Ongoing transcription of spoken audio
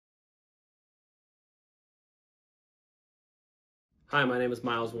Hi, my name is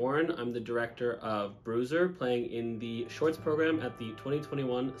Miles Warren. I'm the director of BRUISER, playing in the shorts program at the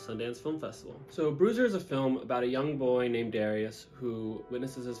 2021 Sundance Film Festival. So BRUISER is a film about a young boy named Darius who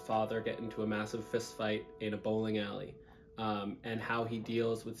witnesses his father get into a massive fist fight in a bowling alley, and how he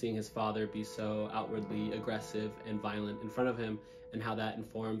deals with seeing his father be so outwardly aggressive and violent in front of him, and how that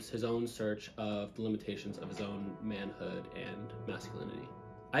informs his own search of the limitations of his own manhood and masculinity.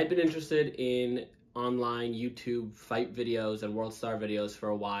 I'd been interested in online YouTube fight videos and World Star videos for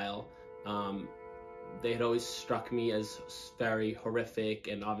a while. They had always struck me as very horrific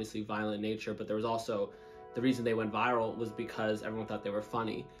and obviously violent in nature, but there was also, the reason they went viral was because everyone thought they were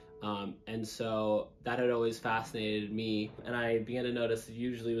funny. And so that had always fascinated me, and I began to notice it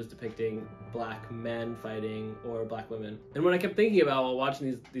usually was depicting black men fighting or black women. And what I kept thinking about while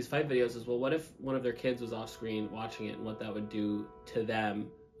watching these fight videos is, well, what if one of their kids was off screen watching it, and what that would do to them?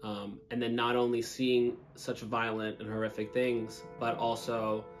 And then not only seeing such violent and horrific things, but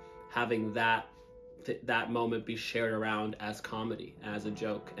also having that moment be shared around as comedy, as a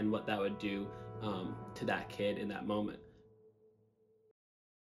joke, and what that would do to that kid in that moment.